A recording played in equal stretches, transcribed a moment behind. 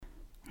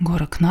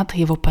Горакхнатх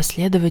и его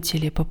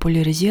последователи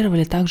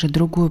популяризировали также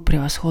другую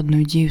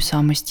превосходную идею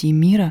самости и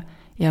мира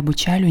и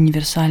обучали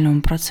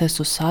универсальному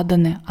процессу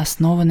садханы,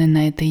 основанной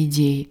на этой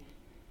идее.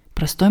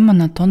 Простой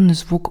монотонный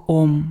звук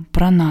Ом,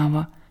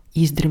 Пранава,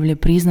 издревле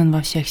признан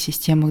во всех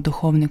системах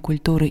духовной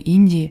культуры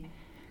Индии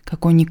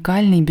как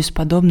уникальный и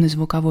бесподобный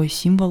звуковой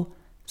символ,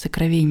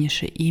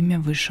 сокровеннейшее имя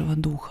Высшего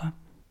Духа.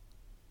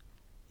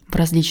 В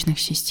различных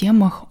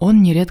системах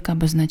он нередко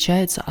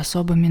обозначается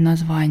особыми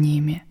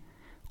названиями.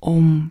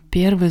 Ом –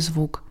 первый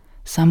звук,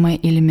 самое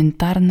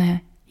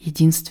элементарное,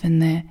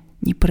 единственное,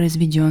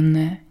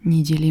 непроизведенное,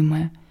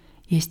 неделимое,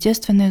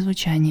 естественное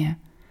звучание,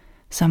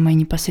 самое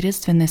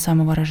непосредственное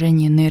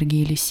самовыражение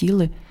энергии или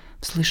силы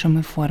в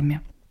слышимой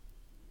форме.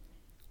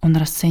 Он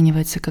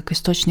расценивается как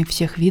источник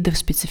всех видов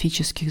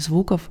специфических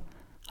звуков,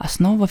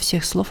 основа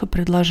всех слов и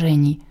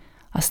предложений,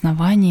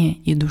 основание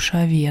и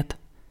душа вед.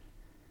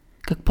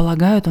 Как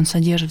полагают, он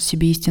содержит в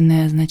себе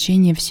истинное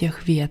значение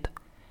всех вед.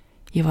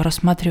 Его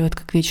рассматривают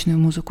как вечную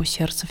музыку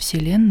сердца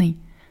Вселенной,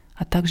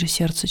 а также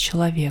сердца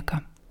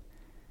человека.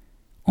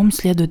 Ом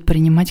следует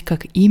принимать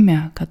как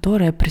имя,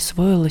 которое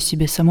присвоило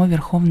себе само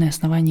верховное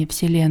основание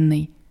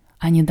Вселенной,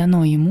 а не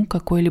дано ему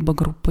какой-либо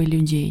группой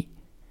людей.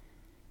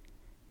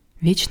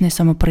 Вечное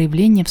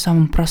самопроявление в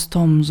самом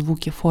простом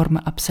звуке формы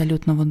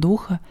Абсолютного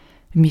Духа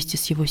вместе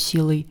с его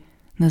силой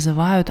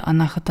называют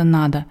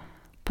анахатанада,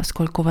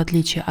 поскольку в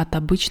отличие от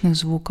обычных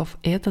звуков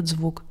этот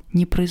звук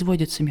не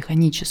производится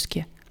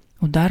механически,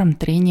 ударом,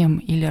 трением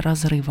или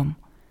разрывом.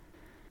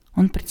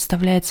 Он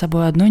представляет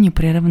собой одно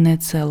непрерывное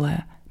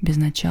целое, без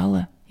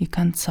начала и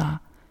конца.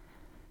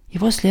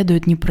 Его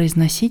следует не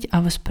произносить,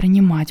 а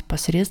воспринимать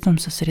посредством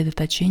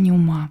сосредоточения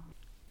ума.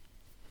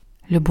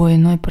 Любой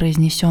иной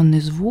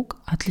произнесенный звук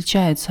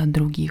отличается от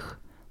других,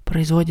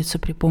 производится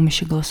при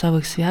помощи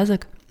голосовых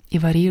связок и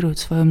варьирует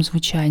в своем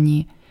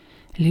звучании.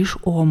 Лишь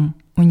Ом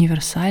 –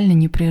 универсальный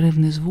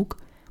непрерывный звук,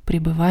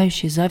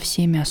 пребывающий за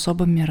всеми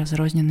особыми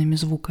разрозненными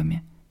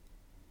звуками.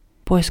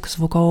 Поиск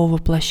звукового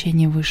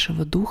воплощения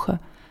Высшего Духа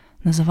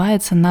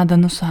называется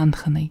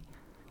наданусандханой.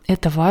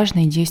 Это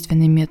важный и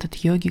действенный метод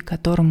йоги,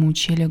 которому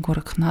учили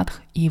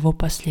Горакхнатх и его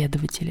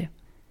последователи.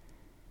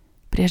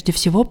 Прежде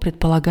всего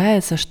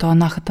предполагается, что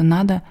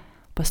анахатанада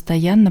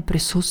постоянно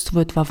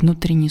присутствует во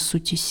внутренней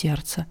сути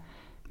сердца,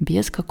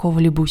 без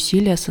какого-либо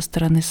усилия со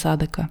стороны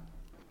садхака.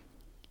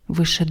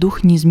 Высший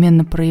Дух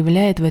неизменно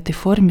проявляет в этой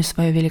форме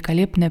свое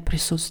великолепное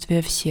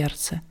присутствие в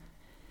сердце.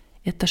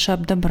 Это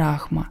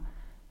Шабда-Брахма,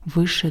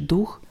 Высший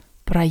Дух,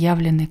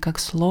 проявленный как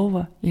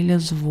слово или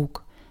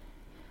звук.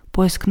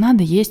 Поиск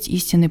нады есть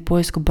истинный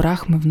поиск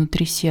Брахмы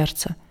внутри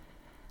сердца.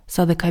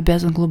 Садхак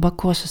обязан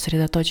глубоко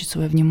сосредоточить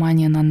свое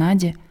внимание на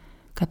наде,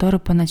 который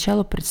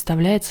поначалу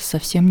представляется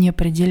совсем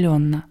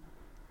неопределенно.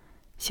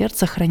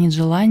 Сердце хранит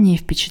желания и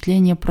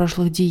впечатления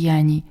прошлых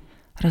деяний,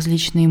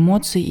 различные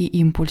эмоции и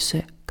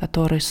импульсы,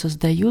 которые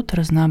создают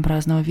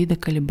разнообразного вида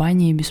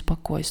колебания и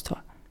беспокойства.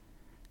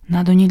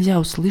 Наду нельзя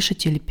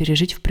услышать или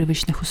пережить в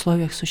привычных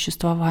условиях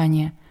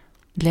существования.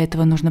 Для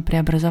этого нужно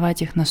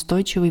преобразовать их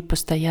настойчивой и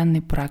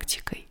постоянной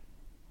практикой.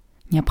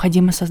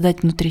 Необходимо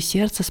создать внутри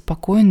сердца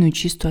спокойную,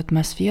 чистую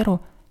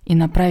атмосферу и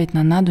направить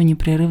на наду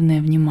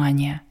непрерывное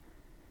внимание.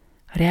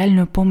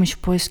 Реальную помощь в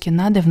поиске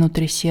нады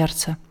внутри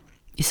сердца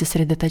и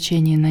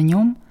сосредоточении на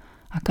нем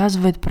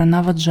оказывает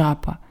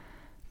пранава-джапа,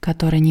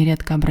 которые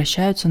нередко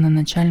обращаются на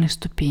начальных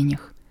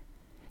ступенях.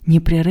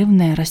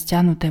 Непрерывное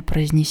растянутое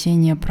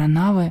произнесение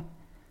пранавы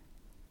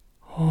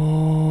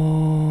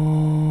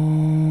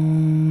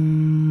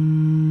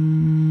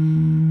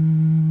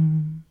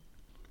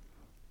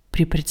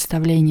при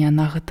представлении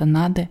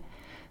анахатанады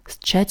с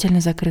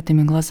тщательно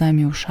закрытыми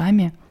глазами и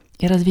ушами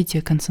и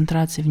развитие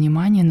концентрации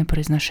внимания на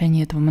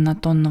произношении этого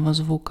монотонного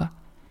звука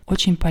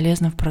очень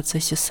полезно в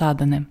процессе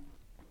садханы.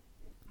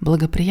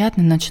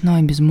 Благоприятное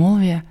ночное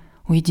безмолвие,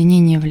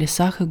 уединение в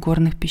лесах и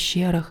горных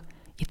пещерах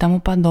и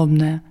тому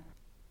подобное.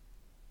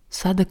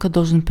 Садхака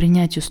должен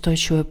принять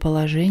устойчивое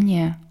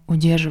положение,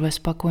 удерживая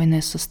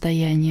спокойное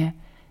состояние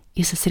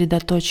и,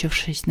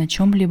 сосредоточившись на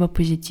чем-либо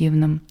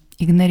позитивном,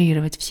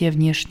 игнорировать все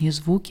внешние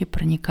звуки,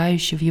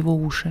 проникающие в его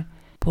уши,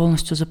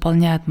 полностью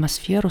заполняя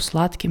атмосферу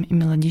сладким и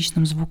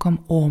мелодичным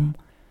звуком Ом,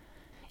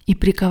 и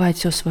приковать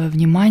все свое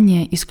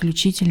внимание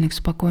исключительно к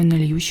спокойно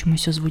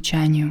льющемуся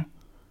звучанию.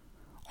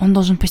 Он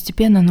должен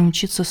постепенно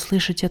научиться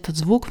слышать этот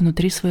звук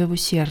внутри своего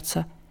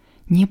сердца,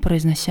 не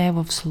произнося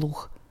его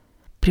вслух.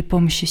 При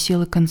помощи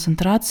силы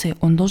концентрации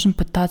он должен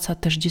пытаться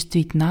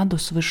отождествить наду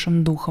с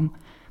Высшим Духом,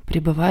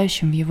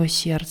 пребывающим в его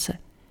сердце,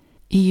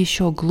 и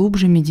еще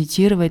глубже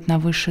медитировать на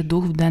Высший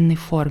Дух в данной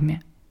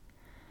форме.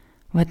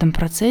 В этом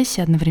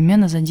процессе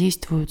одновременно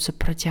задействуются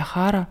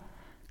пратяхара,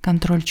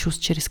 контроль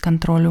чувств через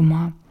контроль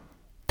ума,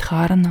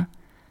 дхарана,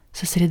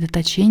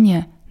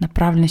 сосредоточение,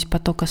 направленность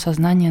потока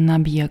сознания на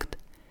объект,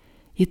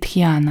 и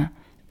дхьяна,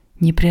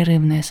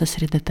 непрерывное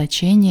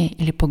сосредоточение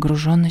или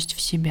погруженность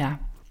в себя.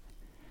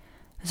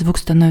 Звук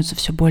становится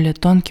все более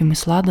тонким и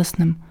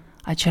сладостным,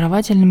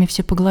 очаровательным и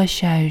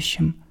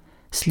всепоглощающим,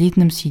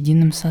 слитным с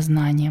единым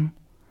сознанием.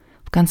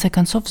 В конце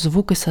концов,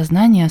 звук и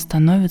сознание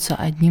становятся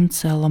одним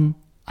целым,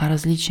 а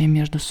различия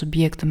между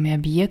субъектом и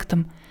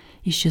объектом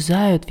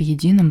исчезают в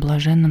едином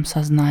блаженном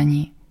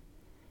сознании.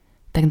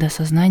 Тогда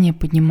сознание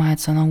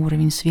поднимается на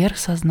уровень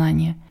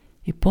сверхсознания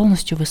и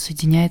полностью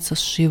воссоединяется с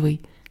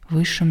Шивой,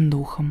 Высшим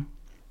Духом.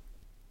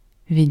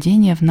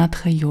 Введение в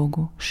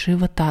натха-йогу,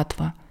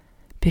 Шива-таттва.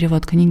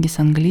 Перевод книги с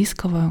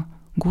английского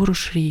гуру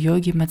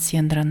Шри-йоги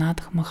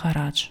Матсьендранатх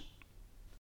Махарадж.